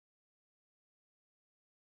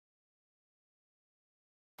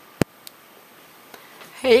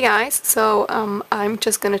Hey guys, so I'm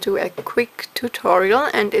just gonna do a quick tutorial,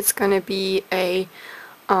 and it's gonna be a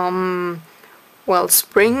well,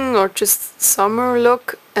 spring or just summer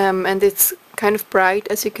look, and it's kind of bright,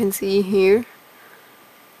 as you can see here.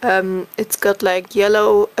 It's got like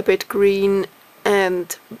yellow, a bit green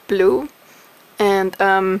and blue, and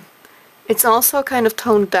it's also kind of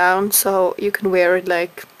toned down, so you can wear it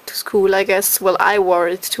like to school, I guess. Well, I wore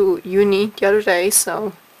it to uni the other day,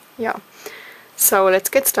 so yeah. So let's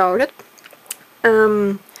get started.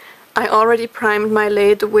 I already primed my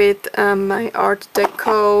lid with my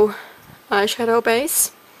Artdeco eyeshadow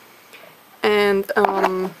base, and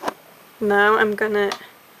now I'm gonna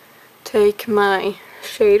take my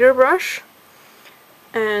shader brush,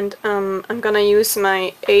 and I'm gonna use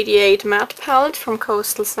my 88 matte palette from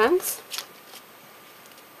Coastal Scents.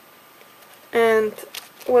 And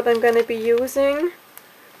what I'm gonna be using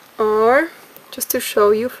are, just to show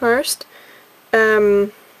you first,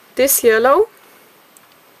 this yellow,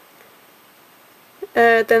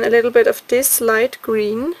 then a little bit of this light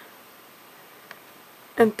green,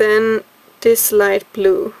 and then this light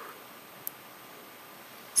blue.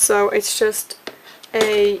 So it's just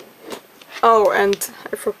oh, and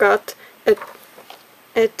I forgot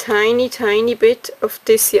a tiny bit of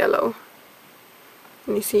this yellow.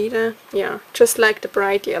 Can you see that? Yeah, just like the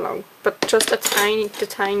bright yellow, but just the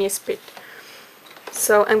tiniest bit.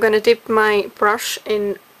 So I'm gonna dip my brush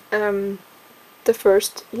in the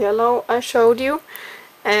first yellow I showed you,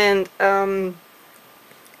 and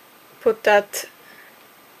put that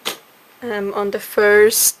on the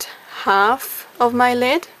first half of my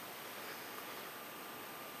lid.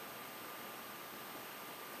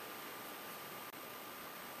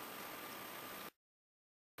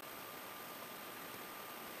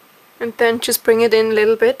 And then just bring it in a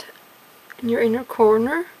little bit in your inner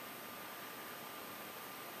corner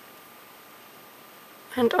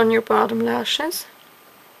and on your bottom lashes.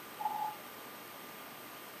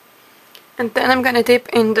 And then I'm gonna dip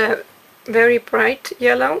in the very bright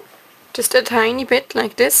yellow, just a tiny bit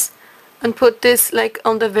like this, and put this like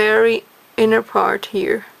on the very inner part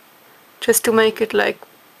here, just to make it like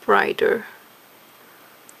brighter.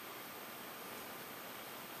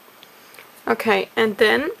 Okay, and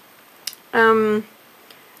then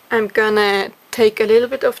I'm gonna take a little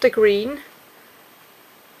bit of the green,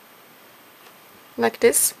 like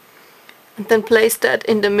this, and then place that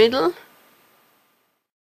in the middle.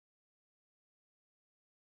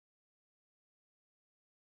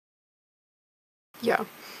 Yeah,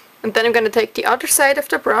 and then I'm gonna take the other side of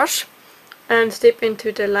the brush and dip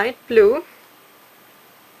into the light blue,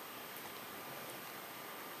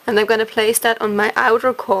 and I'm gonna place that on my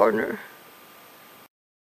outer corner.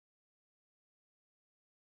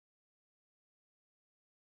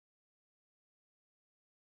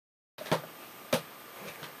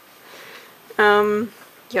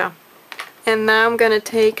 Yeah, and now I'm gonna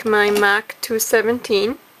take my MAC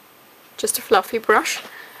 217, just a fluffy brush,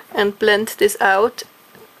 and blend this out.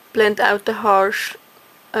 Blend out the harsh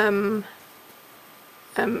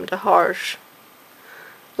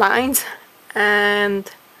lines,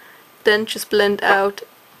 and then just blend out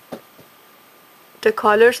the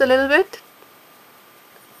colors a little bit.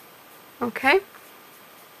 Okay,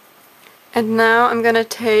 and now I'm gonna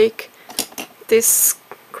take this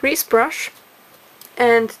crease brush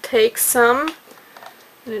and take some,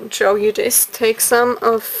 I didn't show you this, take some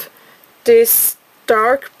of this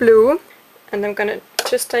dark blue, and I'm gonna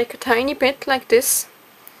just take a tiny bit like this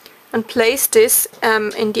and place this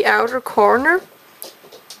in the outer corner.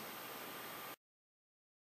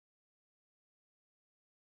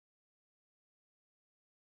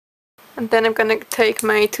 And then I'm gonna take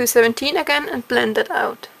my 217 again and blend it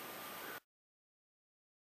out.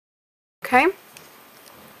 Okay.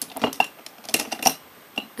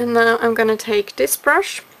 And now I'm gonna take this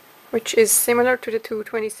brush, which is similar to the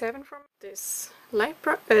 227 from this light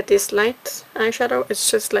eyeshadow. It's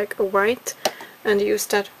just like a white, and use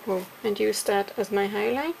that as my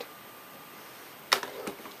highlight.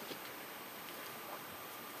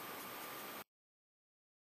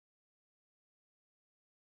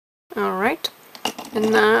 Alright, and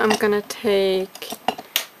now I'm gonna take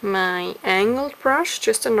my angled brush,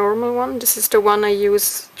 just a normal one. This is the one I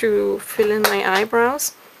use to fill in my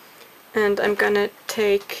eyebrows. And I'm gonna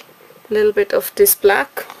take a little bit of this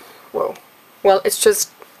black. Whoa. Well, it's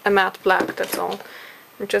just a matte black, that's all.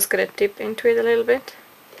 I'm just gonna dip into it a little bit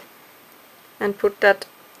and put that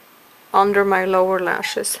under my lower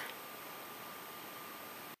lashes.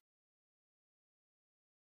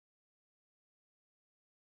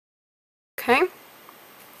 Okay.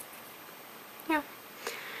 Yeah.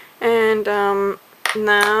 And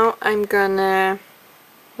now I'm gonna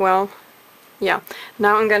well, yeah.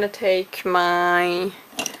 Now I'm gonna take my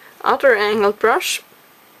other angled brush.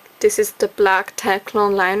 This is the black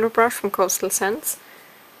Taklon liner brush from Coastal Scents.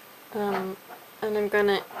 And I'm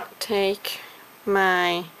gonna take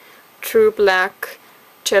my True Black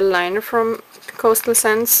gel liner from Coastal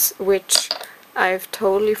Scents, which I've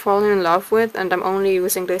totally fallen in love with, and I'm only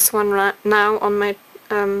using this one right now on my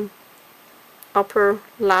upper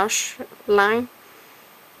lash line.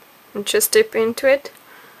 And just dip into it.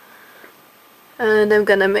 And I'm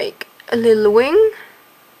gonna make a little wing.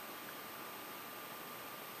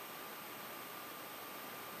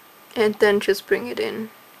 And then just bring it in.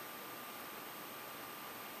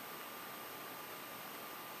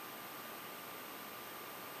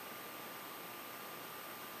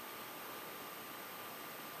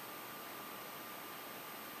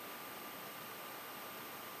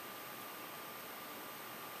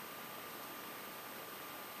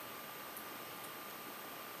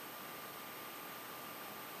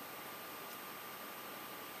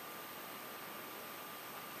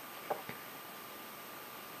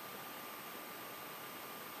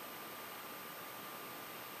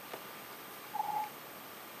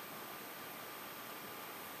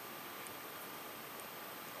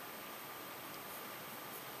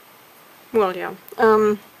 Well, yeah.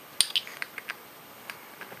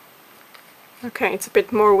 Okay, it's a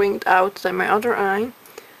bit more winged out than my other eye,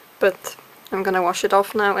 but I'm gonna wash it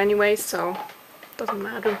off now anyway, so it doesn't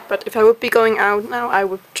matter. But if I would be going out now, I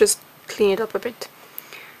would just clean it up a bit.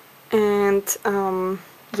 And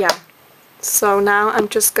yeah, so now I'm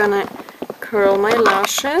just gonna curl my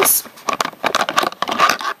lashes.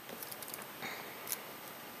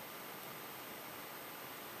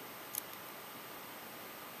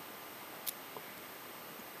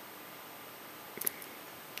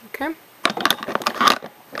 Okay.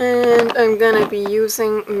 And I'm gonna be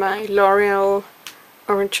using my L'Oreal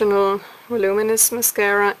Original Voluminous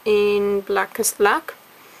Mascara in Blackest Black.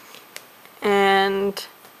 And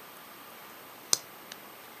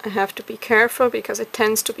I have to be careful because it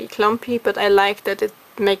tends to be clumpy, but I like that it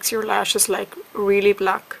makes your lashes like really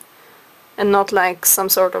black and not like some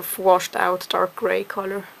sort of washed out dark grey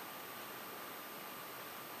color.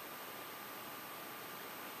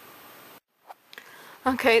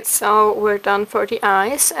 Okay, so we're done for the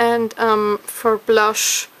eyes, and for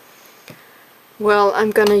blush, well, I'm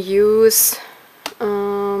gonna use,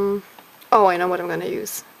 oh, I know what I'm gonna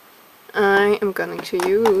use. I am going to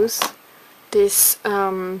use this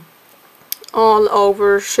All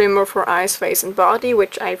Over Shimmer for Eyes, Face and Body,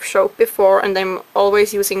 which I've showed before, and I'm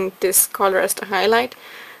always using this color as the highlight.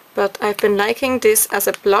 But I've been liking this as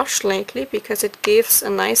a blush lately because it gives a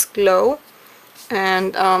nice glow,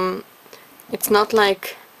 and it's not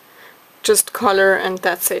like just color and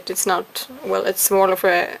that's it. It's not, well, it's more of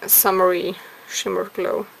a summery shimmer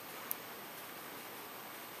glow.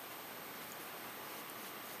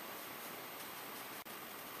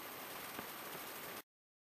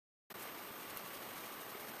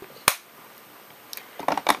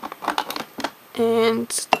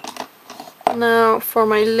 And now for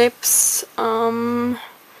my lips,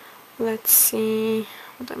 let's see,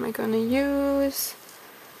 what am I gonna use?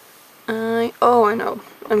 Oh, I know,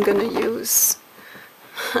 I'm gonna use,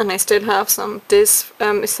 and I still have some, this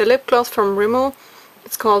is a lip gloss from Rimmel.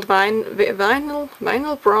 It's called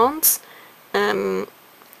Vinyl Bronze, and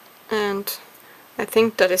I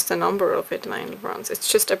think that is the number of it, Vinyl Bronze.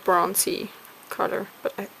 It's just a bronzy color,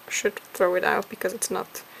 but I should throw it out because it's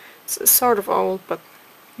not, it's sort of old, but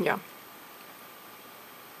yeah.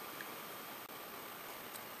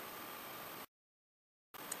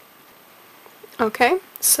 Okay,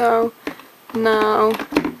 so now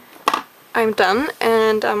I'm done,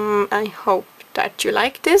 and I hope that you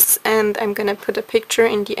like this, and I'm gonna put a picture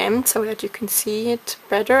in the end so that you can see it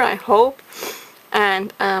better, I hope.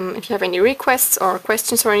 And if you have any requests or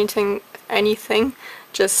questions or anything,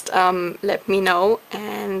 just let me know.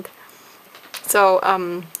 And so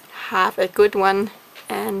have a good one,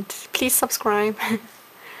 and please subscribe.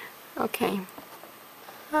 Okay,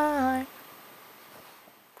 bye.